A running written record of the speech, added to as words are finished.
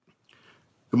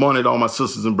Good morning to all my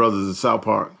sisters and brothers in South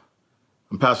Park.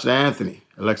 I'm Pastor Anthony,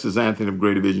 Alexis Anthony of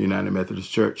Greater Vision United Methodist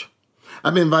Church.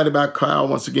 I've been invited by Kyle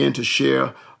once again to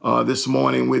share this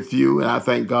morning with you, and I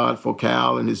thank God for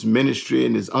Kyle and his ministry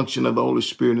and his unction of the Holy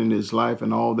Spirit in his life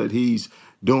and all that he's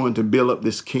doing to build up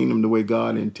this kingdom the way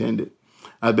God intended.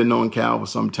 I've been knowing Kyle for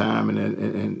some time,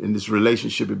 and this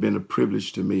relationship has been a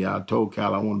privilege to me. I told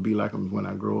Kyle I want to be like him when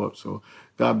I grow up. So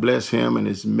God bless him and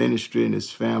his ministry and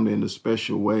his family in a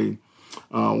special way.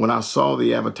 When I saw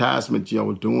the advertisement y'all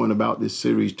were doing about this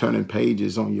series, Turning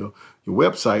Pages, on your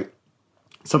website,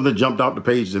 something jumped off the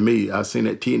page to me. I seen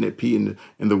that T and that P in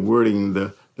the wording,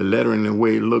 the lettering, and the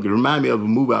way it looked. It reminded me of a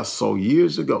movie I saw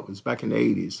years ago. It's back in the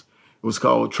 80s. It was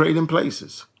called Trading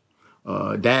Places.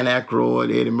 Dan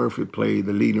Aykroyd, Eddie Murphy played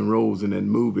the leading roles in that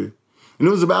movie. And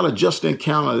it was about a just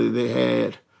encounter that they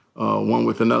had one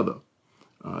with another.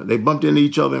 They bumped into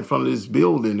each other in front of this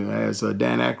building as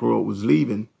Dan Aykroyd was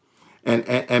leaving.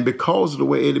 And because of the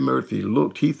way Eddie Murphy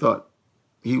looked, he thought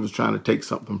he was trying to take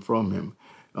something from him.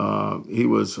 He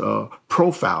was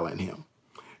profiling him.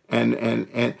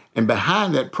 And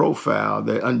behind that profile,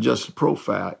 the unjust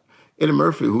profile, Eddie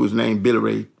Murphy, who was named Billy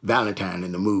Ray Valentine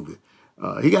in the movie,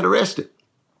 he got arrested.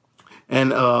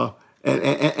 And Dan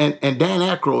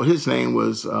Aykroyd, his name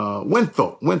was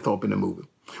Winthorpe in the movie.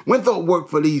 Winthorpe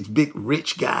worked for these big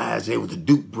rich guys. They were the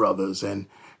Duke brothers. And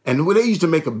they used to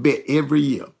make a bet every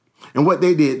year. And what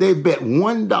they did, they bet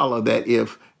 $1 that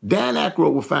if Dan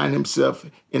Aykroyd would find himself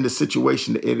in the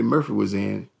situation that Eddie Murphy was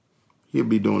in, he'll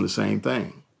be doing the same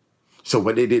thing. So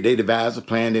what they did, they devised a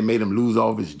plan. They made him lose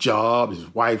all of his job.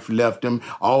 His wife left him.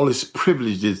 All his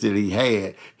privileges that he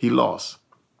had, he lost.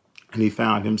 And he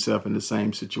found himself in the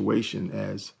same situation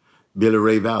as Billy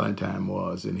Ray Valentine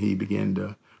was. And he began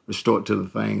to restore to the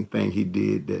thing he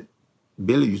did that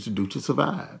Billy used to do to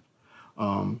survive.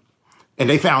 And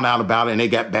they found out about it, and they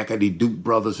got back at the Duke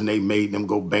brothers, and they made them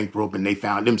go bankrupt, and they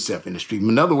found themselves in the street.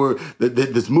 In other words,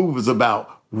 this movie is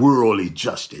about worldly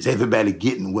justice, everybody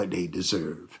getting what they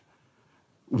deserve.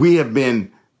 We have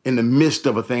been in the midst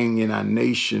of a thing in our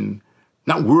nation,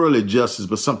 not worldly justice,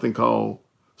 but something called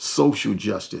social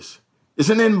justice. It's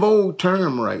an in vogue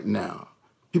term right now.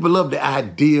 People love the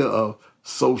idea of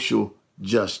social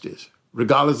justice,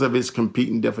 regardless of its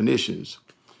competing definitions.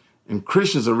 And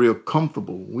Christians are real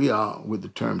comfortable. We are with the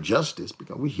term justice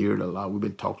because we hear it a lot. We've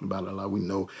been talking about it a lot. We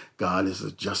know God is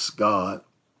a just God.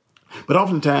 But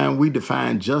oftentimes we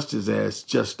define justice as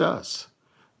just us,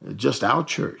 just our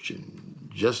church, and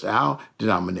just our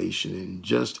denomination, and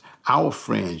just our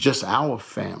friends, just our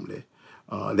family.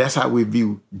 That's how we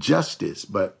view justice.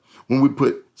 But when we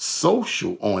put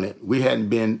social on it, we hadn't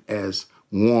been as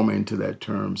warm into that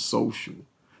term social.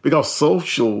 Because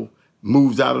social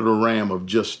moves out of the realm of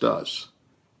just us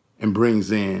and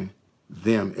brings in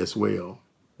them as well.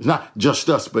 It's not just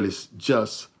us, but it's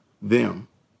just them.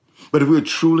 But if we're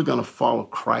truly going to follow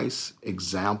Christ's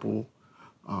example,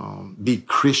 be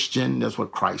Christian, that's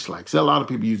what Christ likes. A lot of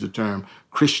people use the term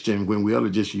Christian when we ought to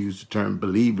just use the term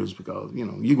believers because,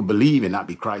 you can believe and not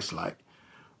be Christ-like.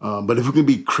 But if we can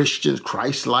be Christians,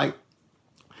 Christ-like,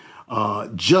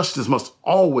 justice must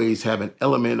always have an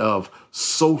element of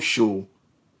social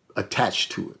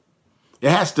attached to it. It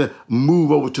has to move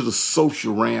over to the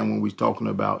social realm when we're talking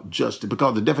about justice,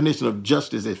 because the definition of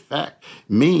justice, in fact,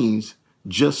 means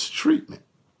just treatment.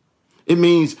 It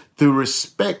means to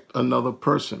respect another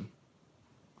person.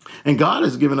 And God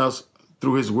has given us,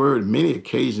 through his word, many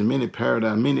occasions, many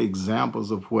paradigms, many examples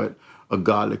of what a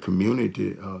godly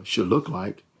community should look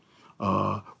like.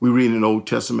 We read in the Old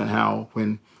Testament how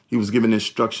when he was given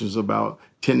instructions about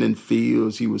tending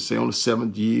fields, he would say on the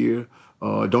seventh year,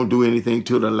 don't do anything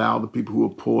to allow the people who are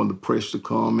poor and the press to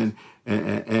come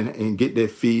and get their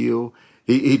field.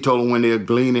 He told them when they're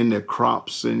gleaning their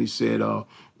crops, and he said,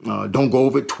 don't go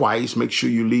over it twice. Make sure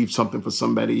you leave something for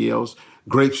somebody else.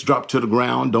 Grapes drop to the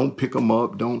ground. Don't pick them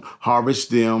up. Don't harvest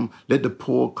them. Let the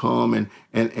poor come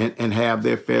and have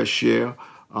their fair share.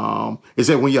 It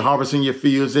said when you're harvesting your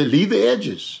fields, they leave the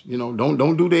edges.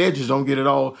 Don't do the edges. Don't get it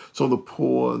all. So the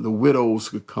poor, the widows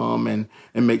could come and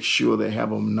make sure they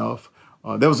have enough.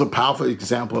 There was a powerful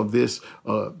example of this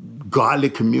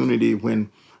godly community when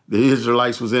the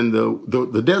Israelites was in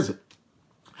the desert.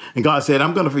 And God said,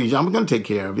 I'm going to feed you. I'm going to take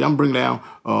care of you. I'm going to bring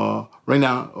down right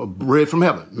now bread from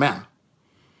heaven, manna.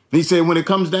 And he said, when it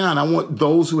comes down, I want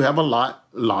those who have a lot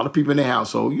of people in their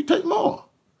household, you take more.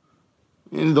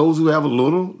 And those who have a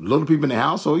little people in their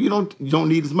household, you don't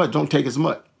need as much. Don't take as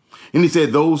much. And he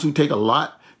said, those who take a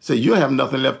lot, say you'll have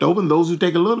nothing left over. And those who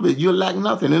take a little bit, you'll lack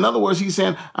nothing. In other words, he's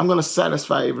saying, I'm going to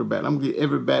satisfy everybody. I'm going to give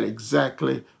everybody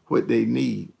exactly what they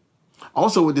need.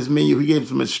 Also with this menu, he gave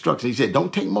some instructions. He said,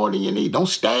 don't take more than you need. Don't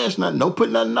stash nothing. Don't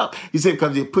put nothing up. He said,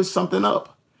 because if you put something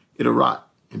up, it'll rot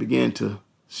and begin to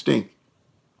stink.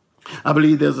 I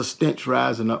believe there's a stench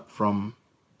rising up from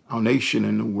our nation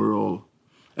and the world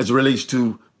as it relates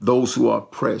to those who are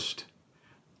oppressed,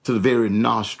 to the very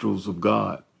nostrils of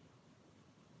God.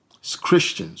 As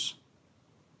Christians,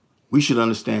 we should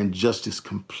understand justice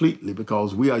completely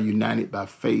because we are united by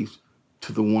faith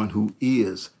to the one who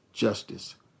is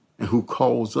justice and who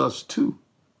calls us to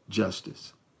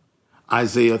justice.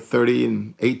 Isaiah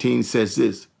 30:18 says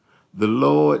this, the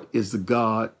Lord is the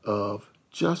God of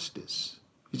justice.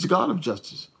 He's the God of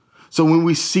justice. So when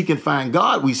we seek and find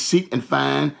God, we seek and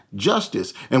find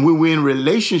justice. And when we're in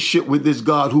relationship with this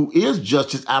God who is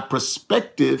justice, our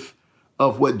perspective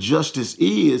of what justice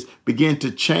is begin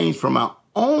to change from our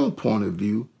own point of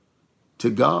view to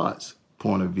God's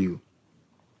point of view.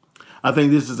 I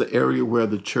think this is an area where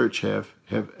the church have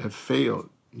failed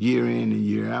year in and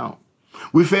year out.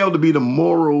 We fail to be the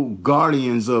moral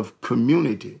guardians of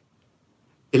community.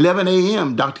 11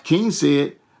 a.m., Dr. King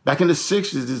said, back in the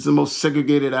 60s, is the most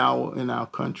segregated hour in our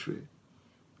country.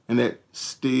 And that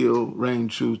still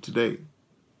reigns true today.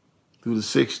 Through the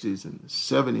 60s and the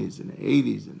 70s and the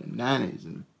 80s and the 90s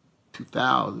and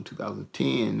 2000,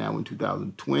 2010, now in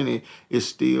 2020, it's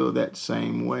still that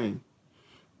same way.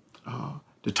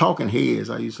 The Talking Heads,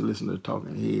 I used to listen to the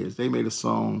Talking Heads. They made a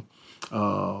song,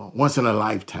 Once in a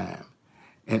Lifetime.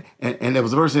 And there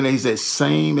was a verse in there, he said,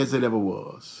 same as it ever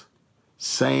was.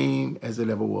 Same as it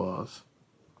ever was.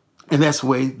 And that's the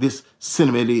way this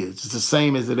sentiment is. It's the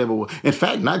same as it ever was. In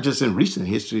fact, not just in recent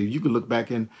history. You can look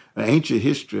back in ancient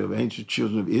history of ancient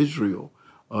children of Israel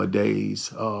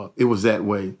days. It was that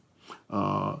way.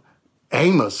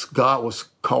 Amos, God was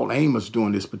called Amos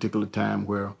during this particular time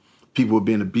where people were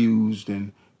being abused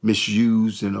and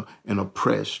misused and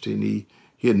oppressed. And he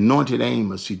anointed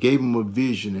Amos. He gave him a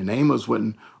vision. And Amos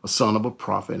wasn't a son of a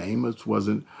prophet. Amos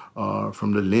wasn't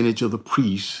from the lineage of the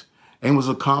priests. Amos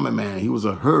was a common man. He was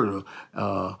a herder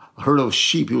of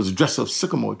sheep. He was dressed of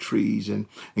sycamore trees. And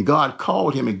God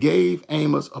called him and gave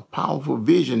Amos a powerful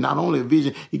vision. Not only a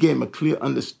vision, he gave him a clear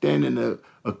understanding,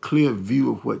 a clear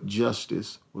view of what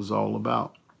justice was all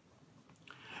about.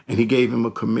 And he gave him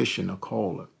a commission, a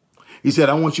caller. He said,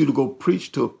 I want you to go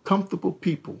preach to a comfortable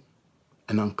people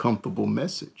an uncomfortable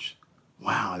message.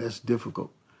 Wow, that's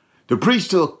difficult. To preach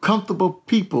to a comfortable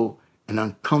people an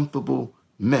uncomfortable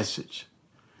message.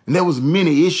 And there was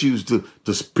many issues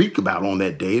to speak about on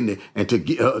that day and to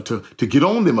get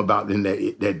on them about in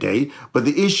that day. But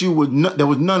the issue was there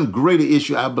was none greater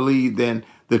issue, I believe, than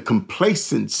the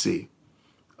complacency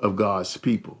of God's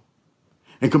people.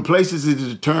 And complacency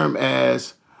is termed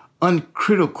as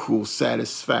uncritical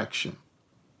satisfaction.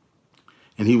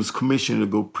 And he was commissioned to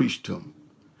go preach to them.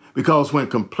 Because when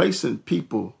complacent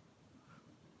people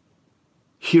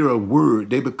hear a word,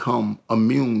 they become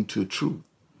immune to truth.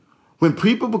 When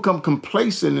people become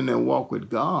complacent in their walk with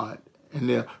God and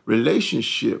their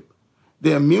relationship,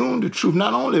 they're immune to truth.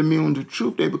 Not only immune to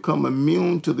truth, they become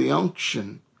immune to the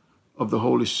unction of the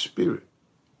Holy Spirit.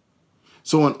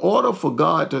 So in order for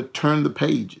God to turn the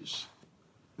pages,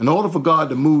 in order for God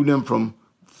to move them from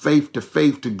faith,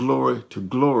 to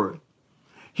glory,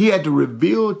 he had to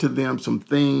reveal to them some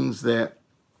things that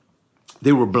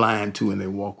they were blind to in their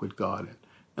walk with God.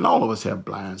 And all of us have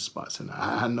blind spots, and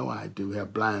I know I do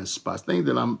have blind spots, things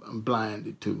that I'm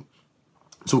blinded to.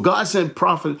 So God sent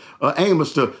prophet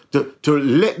Amos to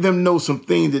let them know some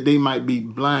things that they might be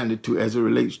blinded to as it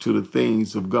relates to the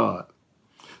things of God.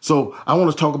 So I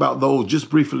want to talk about those just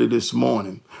briefly this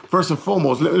morning. First and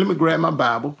foremost, let me grab my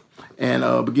Bible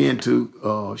and begin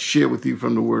to share with you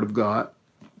from the Word of God.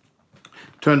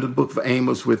 Turn to the book of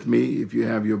Amos with me, if you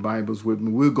have your Bibles with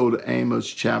me. We'll go to Amos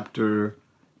chapter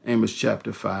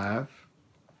 5.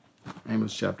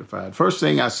 Amos chapter 5. First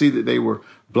thing I see that they were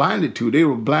blinded to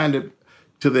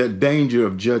the danger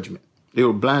of judgment. They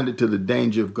were blinded to the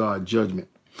danger of God's judgment.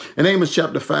 In Amos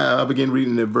chapter 5, I begin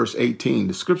reading at verse 18.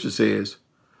 The scripture says,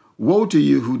 woe to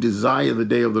you who desire the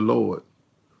day of the Lord.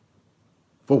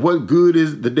 For what good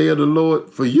is the day of the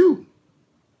Lord for you?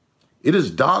 It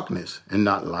is darkness and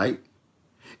not light.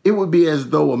 It would be as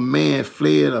though a man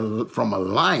fled from a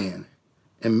lion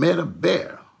and met a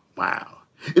bear. Wow.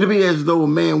 It'd be as though a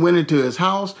man went into his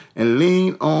house and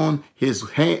leaned his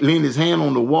hand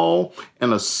on the wall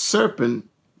and a serpent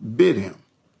bit him.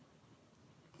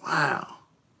 Wow.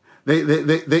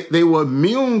 They were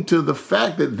immune to the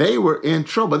fact that they were in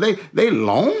trouble. They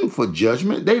longed for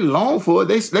judgment. They longed for it.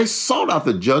 They sought out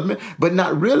the judgment, but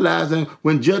not realizing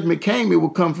when judgment came, it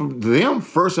would come from them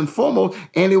first and foremost,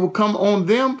 and it would come on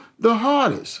them the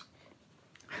hardest.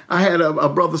 I had a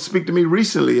brother speak to me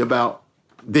recently about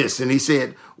this, and he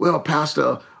said, well,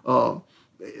 Pastor, at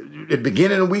the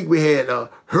beginning of the week, we had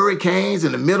hurricanes.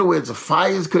 In the middle, where the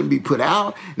fires couldn't be put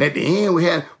out. And at the end, we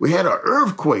had an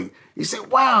earthquake. He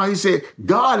said, wow. He said,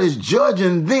 God is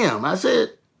judging them. I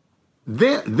said,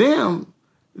 them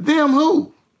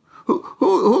who?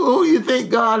 Who do you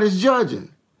think God is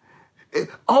judging?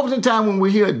 Oftentimes when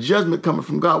we hear a judgment coming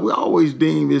from God, we always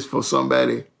deem this for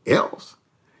somebody else.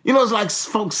 You know, it's like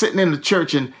folks sitting in the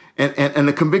church and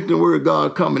the convicting word of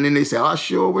God coming, and they say, I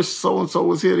sure wish so-and-so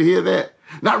was here to hear that.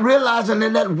 Not realizing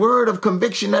that word of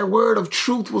conviction, that word of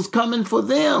truth was coming for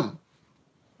them.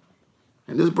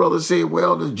 And this brother said,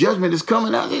 well, the judgment is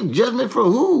coming out. Judgment for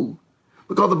who?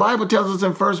 Because the Bible tells us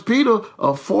in 1 Peter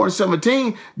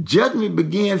 4:17, judgment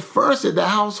begins first at the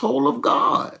household of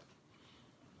God.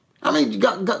 I mean,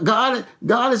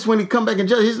 God is when he come back and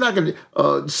judge. He's not going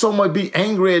to so much be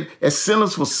angry at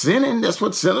sinners for sinning. That's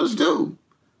what sinners do.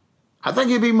 I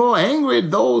think he'd be more angry at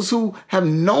those who have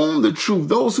known the truth,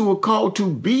 those who are called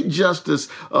to be justice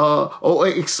or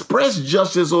express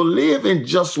justice or live in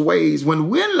just ways when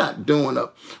we're not doing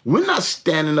up. We're not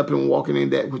standing up and walking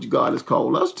in that which God has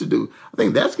called us to do. I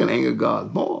think that's going to anger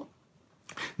God more.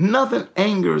 Nothing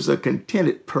angers a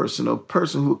contented person or a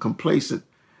person who is complacent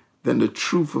than the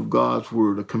truth of God's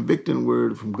word, a convicting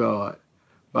word from God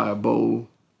by a bold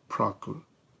proclamation.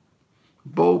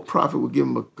 Bold prophet would give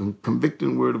him a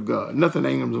convicting word of God. Nothing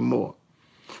angers them more.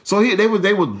 So here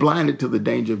they were blinded to the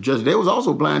danger of judgment. They was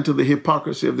also blind to the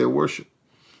hypocrisy of their worship.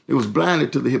 It was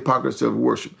blinded to the hypocrisy of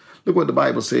worship. Look what the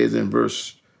Bible says in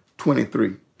verse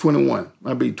 21.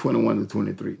 I'll be 21 to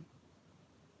 23.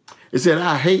 It said,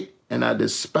 I hate and I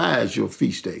despise your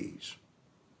feast days.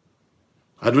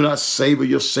 I do not savor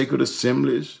your sacred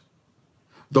assemblies.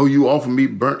 Though you offer me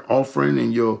burnt offering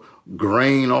and your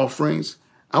grain offerings,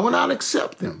 I will not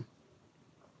accept them.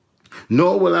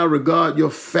 Nor will I regard your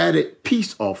fatted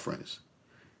peace offerings.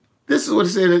 This is what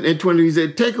he said in 20. He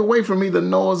said, take away from me the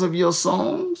noise of your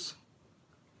songs,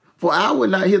 for I will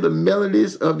not hear the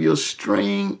melodies of your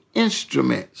string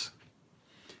instruments.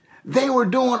 They were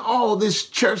doing all this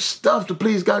church stuff to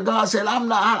please God. God said,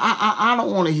 I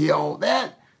don't want to hear all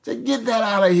that. He said, get that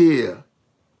out of here.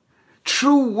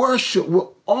 True worship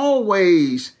will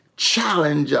always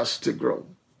challenge us to grow.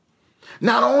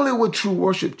 Not only will true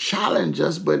worship challenge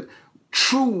us, but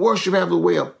true worship has a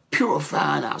way of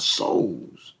purifying our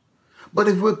souls. But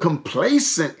if we're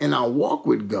complacent in our walk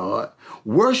with God,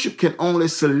 worship can only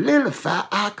solidify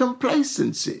our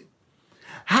complacency.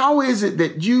 How is it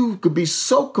that you could be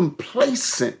so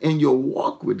complacent in your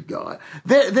walk with God?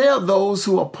 There are those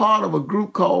who are part of a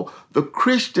group called the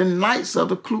Christian Knights of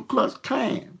the Ku Klux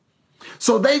Klan.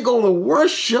 So they go to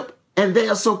worship and they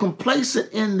are so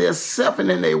complacent in their self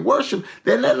and in their worship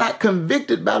that they're not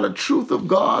convicted by the truth of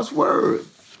God's word.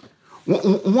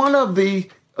 One of the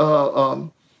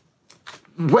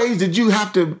ways that you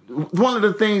have to, one of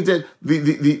the things that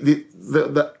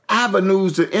the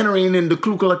avenues to entering into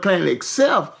Ku Klux Klan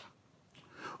itself,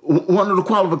 one of the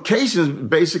qualifications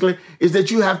basically is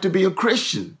that you have to be a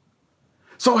Christian.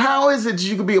 So how is it that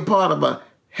you can be a part of a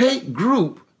hate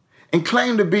group and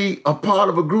claim to be a part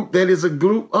of a group that is a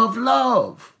group of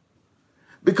love?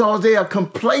 Because they are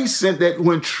complacent that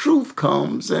when truth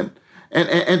comes, and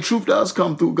truth does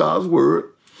come through God's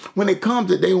word, when it comes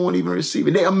that they won't even receive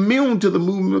it. They're immune to the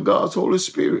movement of God's Holy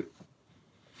Spirit.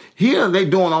 Here they're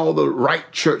doing all the right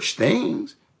church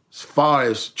things as far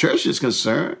as church is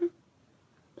concerned.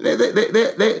 They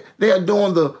are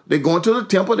doing they're going to the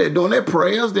temple, they're doing their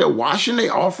prayers, they're washing,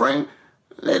 they're offering,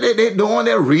 they're doing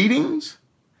their readings.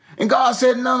 And God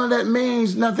said, none of that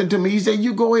means nothing to me. He said,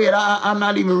 you go ahead. I'm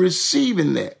not even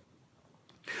receiving that.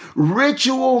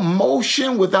 Ritual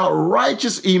motion without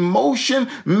righteous emotion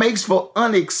makes for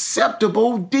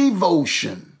unacceptable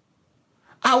devotion.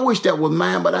 I wish that was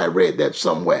mine, but I read that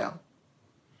somewhere.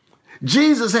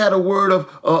 Jesus had a word of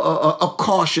a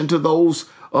caution to those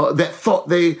that thought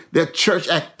their church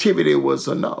activity was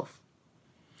enough.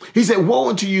 He said, woe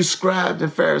unto you scribes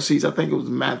and Pharisees. I think it was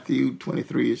Matthew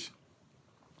 23-ish.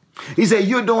 He said,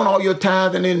 you're doing all your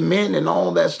tithing in mint and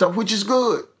all that stuff, which is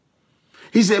good.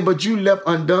 He said, but you left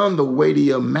undone the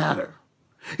weightier matter.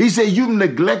 He said, you've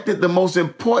neglected the most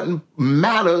important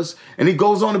matters. And he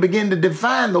goes on to begin to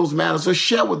define those matters or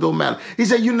share with those matters. He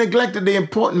said, you neglected the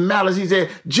important matters. He said,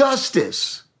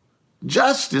 justice.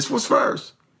 Justice was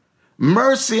first.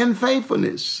 Mercy and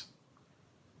faithfulness.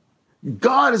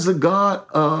 God is a God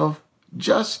of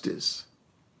justice.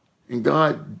 And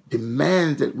God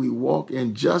demands that we walk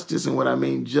in justice. And what I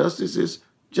mean justice is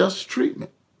just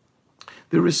treatment.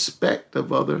 The respect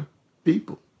of other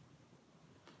people.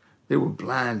 They were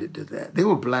blinded to that. They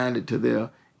were blinded to their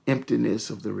emptiness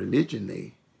of the religion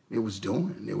they was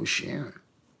doing, they were sharing.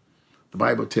 The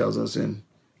Bible tells us in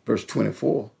verse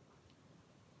 24,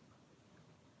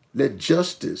 let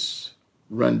justice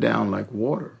run down like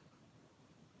water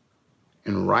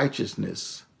and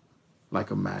righteousness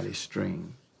like a mighty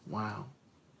stream. Wow.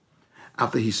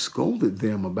 After he scolded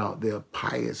them about their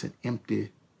pious and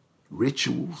empty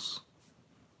rituals,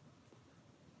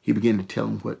 he began to tell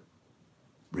them what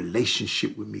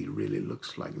relationship with me really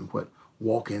looks like and what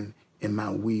walking in my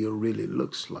will really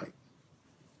looks like.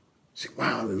 See,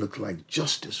 wow, it looks like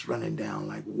justice running down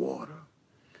like water.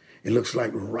 It looks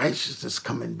like righteousness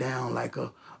coming down like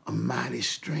a mighty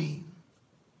stream.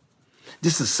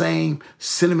 This is the same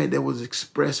sentiment that was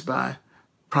expressed by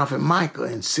Prophet Micah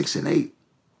in 6 and 8.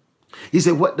 He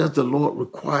said, what does the Lord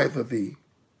require of thee?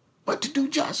 But to do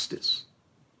justice.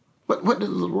 What does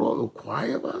the Lord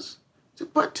require of us? He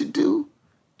said, but to do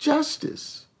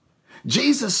justice.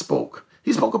 Jesus spoke.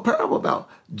 He spoke a parable about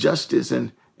justice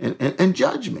and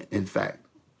judgment, in fact,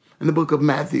 in the book of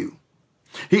Matthew.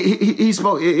 He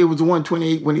spoke, it was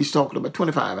 128 when he's talking about,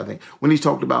 25, I think, when he's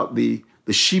talked about the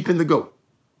sheep and the goat.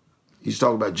 He's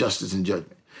talking about justice and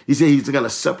judgment. He said he's going to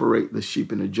separate the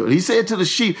sheep and the goat. He said to the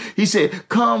sheep, he said,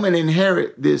 come and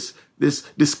inherit this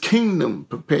kingdom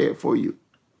prepared for you.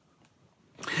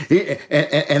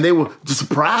 And they were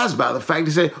surprised by the fact.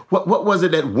 He said, what was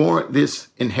it that warranted this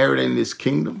inheriting this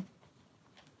kingdom?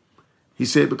 He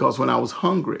said, because when I was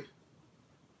hungry,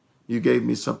 you gave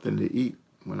me something to eat.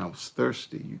 When I was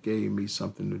thirsty, you gave me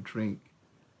something to drink.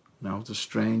 When I was a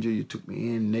stranger, you took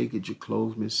me in. Naked, you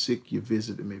clothed me. Sick, you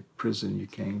visited me. Prison, you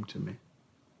came to me.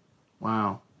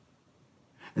 Wow.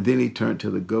 And then he turned to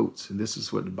the goats, and this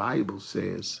is what the Bible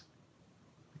says.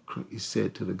 He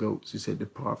said to the goats, he said,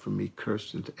 depart from me,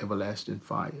 cursed, into everlasting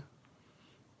fire.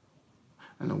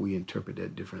 I know we interpret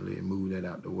that differently and move that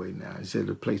out the way now. He said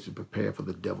the place to prepare for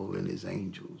the devil and his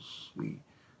angels. We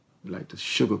like to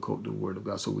sugarcoat the word of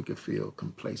God so we can feel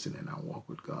complacent in our walk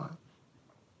with God.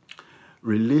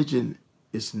 Religion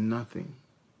is nothing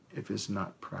if it's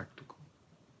not practical.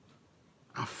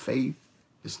 Our faith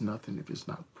is nothing if it's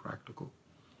not practical.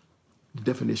 The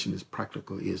definition is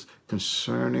practical is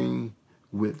concerning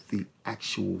with the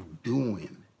actual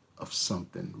doing of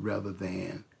something rather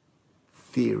than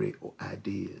theory or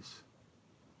ideas.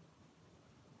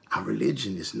 Our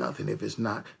religion is nothing if it's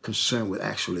not concerned with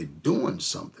actually doing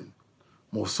something,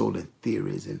 more so than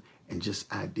theories and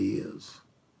just ideas.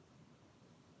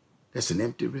 That's an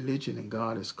empty religion, and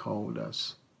God has called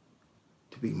us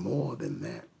to be more than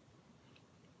that.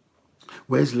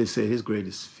 Wesley said his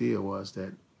greatest fear was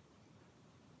that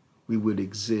we would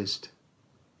exist.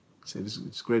 He said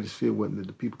his greatest fear wasn't that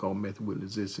the people called Methodist would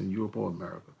exist in Europe or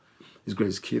America. His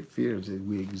greatest fear is that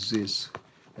we exist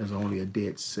as only a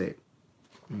dead sect,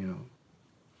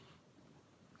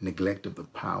 neglect of the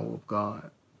power of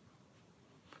God,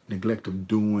 neglect of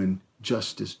doing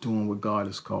justice, doing what God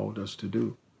has called us to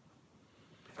do.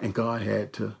 And God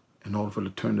had to, in order for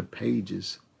them to turn the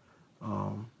pages,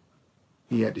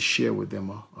 he had to share with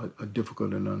them a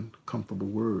difficult and uncomfortable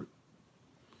word.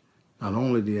 Not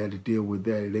only did they have to deal with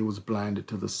that, they was blinded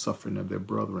to the suffering of their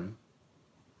brethren.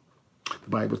 The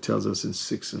Bible tells us in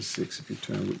 6 and 6, if you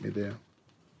turn with me there.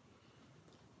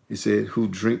 He said, who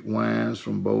drink wines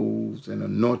from bowls and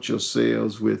anoint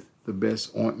yourselves with the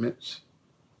best ointments,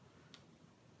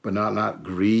 but are not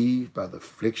grieved by the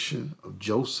affliction of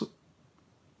Joseph.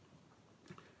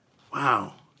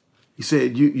 Wow. He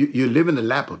said, you live in the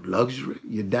lap of luxury.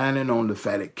 You're dining on the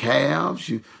fatted calves.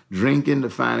 You're drinking the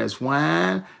finest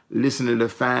wine, listening to the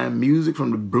fine music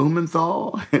from the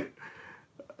Blumenthal.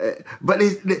 But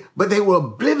they were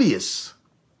oblivious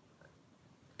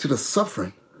to the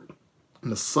suffering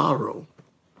and the sorrow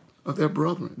of their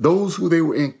brethren, those who they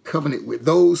were in covenant with,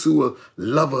 those who were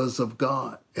lovers of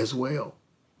God as well.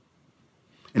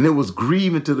 And it was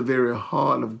grieving to the very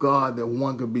heart of God that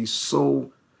one could be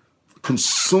so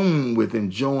consumed with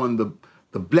enjoying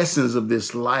the blessings of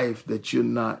this life that you're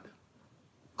not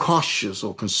cautious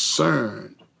or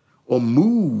concerned or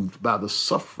moved by the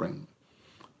suffering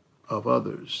of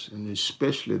others, and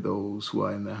especially those who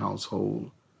are in the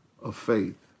household of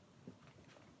faith.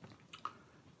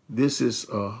 This is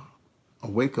a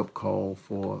wake-up call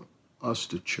for us,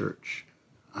 the church.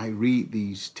 I read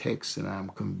these texts and I'm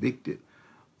convicted.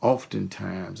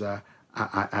 Oftentimes,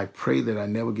 I pray that I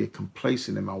never get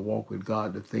complacent in my walk with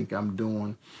God to think I'm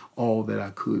doing all that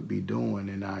I could be doing,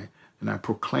 and I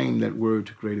proclaim that word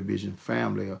to Greater Vision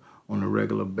family on a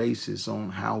regular basis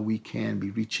on how we can be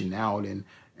reaching out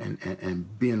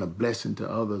and being a blessing to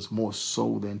others more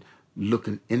so than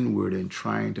looking inward and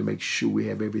trying to make sure we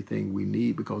have everything we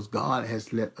need, because God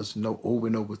has let us know over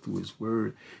and over through his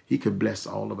word, he could bless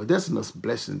all of us. There's enough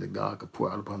blessing that God could pour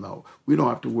out upon all. We don't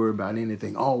have to worry about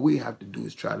anything. All we have to do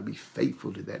is try to be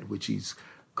faithful to that which he's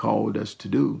called us to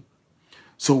do.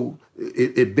 So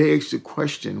it begs the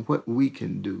question what we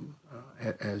can do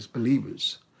as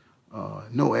believers,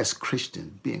 as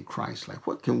Christians, being Christ-like.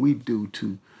 What can we do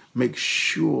to make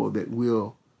sure that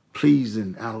we're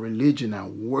pleasing, our religion, our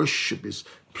worship is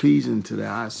pleasing to the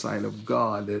eyesight of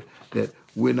God, that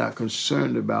we're not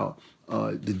concerned about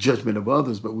the judgment of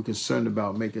others, but we're concerned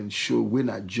about making sure we're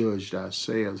not judged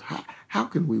ourselves. How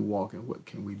can we walk, and what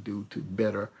can we do to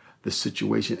better the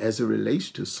situation as it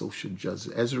relates to social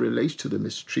justice, as it relates to the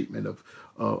mistreatment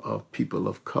of people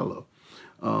of color?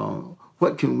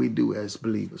 What can we do as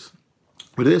believers?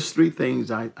 Well, there's three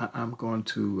things I'm going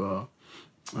to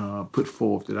put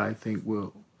forth that I think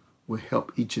will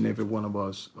help each and every one of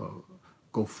us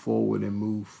go forward and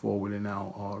move forward in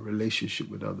our relationship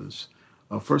with others.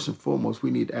 First and foremost, we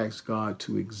need to ask God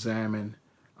to examine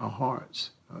our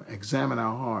hearts,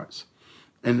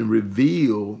 and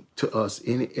reveal to us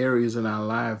any areas in our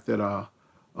life that are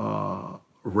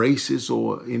racist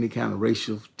or any kind of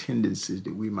racial tendencies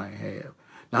that we might have.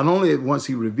 Not only once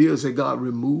he reveals that, God,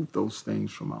 remove those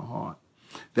things from our heart,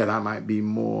 that I might be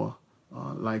more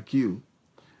like you.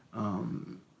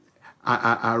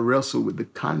 I wrestle with the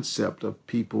concept of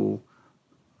people,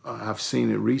 I've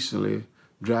seen it recently,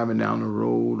 driving down the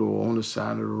road or on the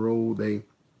side of the road,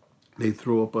 they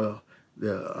throw up a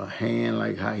hand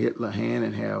like how Hitler hand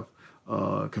and have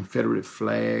Confederate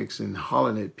flags and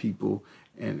hollering at people,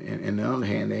 and on the other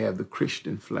hand, they have the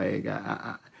Christian flag.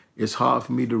 It's hard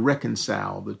for me to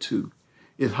reconcile the two.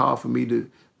 It's hard for me to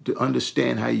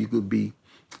understand how you could be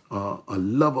a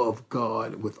lover of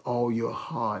God with all your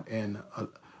heart and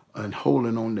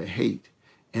holding on to hate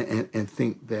and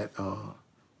think that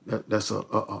that's a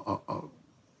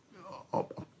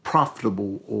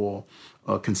profitable or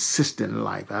a consistent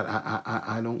life.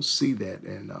 I don't see that.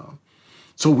 And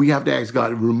so we have to ask God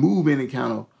to remove any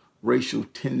kind of racial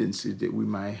tendencies that we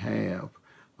might have.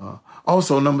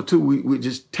 Also, number two, we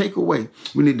just take away.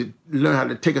 We need to learn how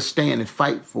to take a stand and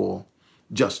fight for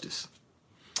justice.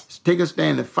 Take a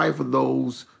stand and fight for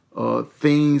those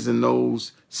things and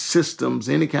those systems,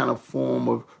 any kind of form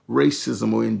of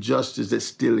racism or injustice that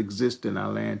still exist in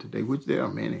our land today, which there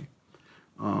are many.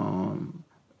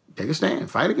 Take a stand,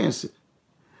 fight against it.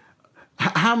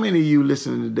 How many of you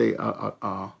listening today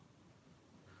are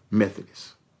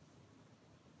Methodists?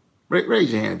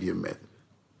 Raise your hand if you're Methodist.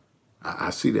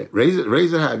 I see that. Raise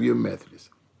it high if you're Methodist.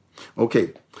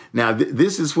 Okay, now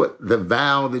this is what the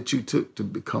vow that you took to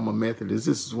become a Methodist.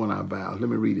 This is one of our vows. Let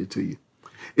me read it to you.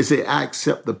 It says, I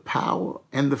accept the power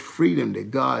and the freedom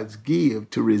that God's give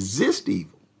to resist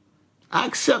evil. I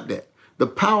accept that. The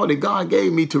power that God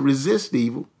gave me to resist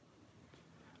evil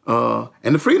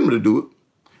and the freedom to do it,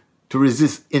 to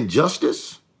resist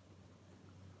injustice,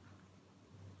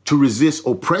 to resist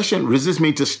oppression. Resist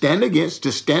means to stand against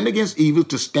evil,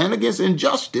 to stand against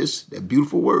injustice, that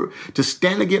beautiful word, to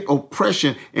stand against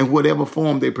oppression in whatever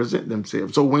form they present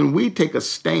themselves. So when we take a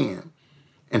stand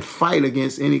and fight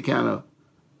against any kind of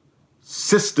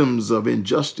systems of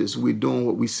injustice, we're doing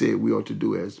what we said we ought to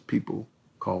do as people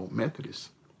called Methodists.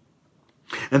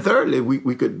 And thirdly,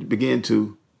 we could begin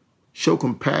to show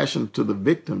compassion to the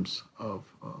victims of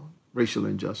racial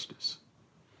injustice.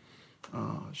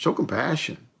 Show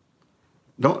compassion.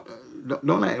 Don't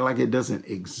act like it doesn't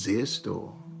exist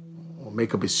or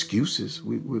make up excuses.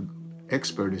 We're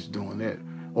experts at doing that.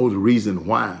 Oh, the reason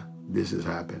why this has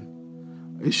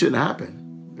happened. It shouldn't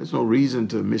happen. There's no reason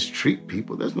to mistreat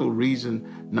people. There's no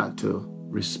reason not to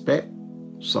respect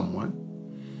someone.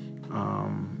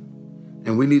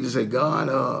 And we need to say, God,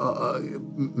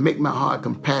 make my heart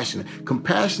compassionate.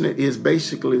 Compassionate is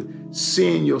basically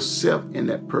seeing yourself in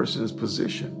that person's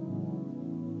position,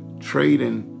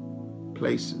 trading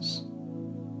places.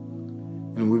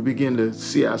 And we begin to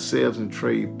see ourselves and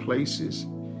trade places,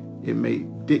 it may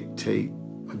dictate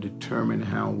or determine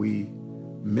how we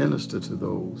minister to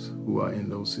those who are in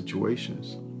those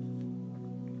situations.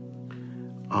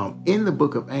 In the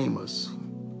book of Amos,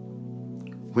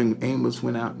 when Amos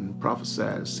went out and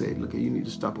prophesied and said, look, you need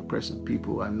to stop oppressing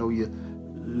people. I know you're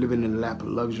living in the lap of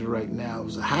luxury right now. It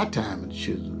was a high time in the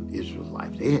children of Israel's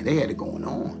life. They had it going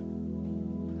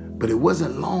on. But it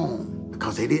wasn't long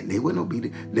because they wouldn't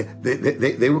obedient.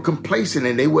 They were complacent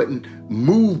and they wasn't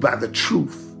moved by the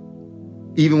truth.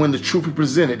 Even when the truth was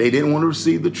presented, they didn't want to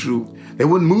receive the truth. They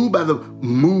weren't moved by the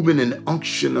movement and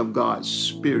unction of God's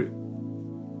Spirit.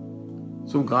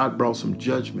 So God brought some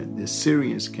judgment. The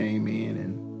Assyrians came in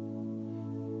and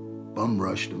bum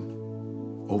rushed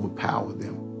them, overpowered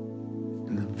them.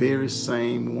 And the very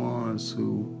same ones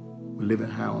who were living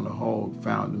high on the hog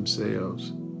found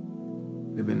themselves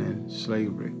living in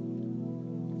slavery.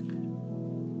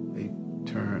 They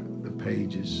turned the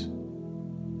pages,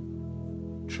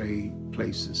 trade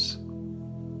places.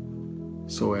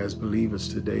 So as believers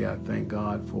today, I thank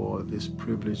God for this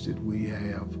privilege that we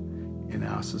have in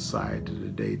our society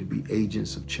today to be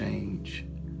agents of change,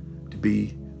 to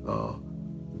be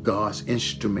God's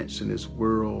instruments in this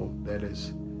world that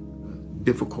is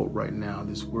difficult right now,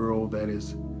 this world that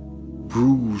is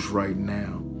bruised right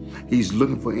now. He's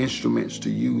looking for instruments to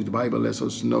use. The Bible lets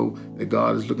us know that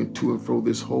God is looking to and fro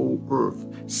this whole earth,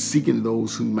 seeking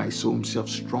those who might show himself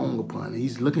strong upon.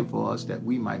 He's looking for us that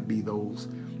we might be those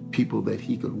people that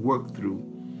he could work through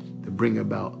to bring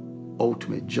about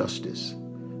ultimate justice,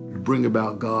 to bring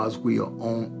about God's will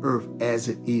on earth as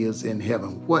it is in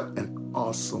heaven. What an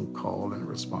awesome call and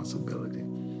responsibility.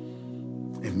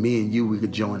 And me and you, we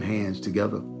could join hands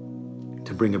together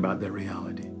to bring about that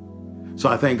reality. So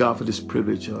I thank God for this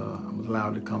privilege. I'm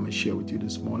allowed to come and share with you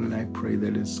this morning. I pray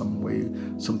that in some way,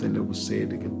 something that was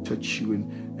said that can touch you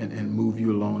and move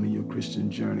you along in your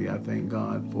Christian journey. I thank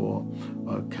God for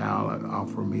Kyle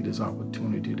offering me this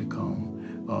opportunity to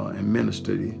come and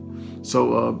minister to you.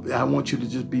 So I want you to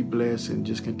just be blessed and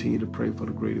just continue to pray for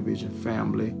the Greater Vision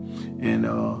family.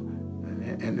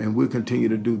 And we'll continue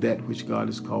to do that which God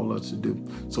has called us to do.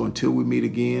 So until we meet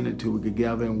again, until we can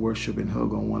gather and worship and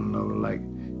hug on one another like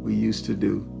we used to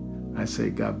do, I say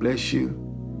God bless you.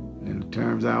 And in the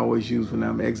terms I always use when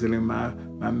I'm exiting my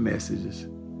messages,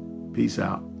 peace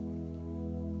out.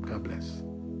 God bless.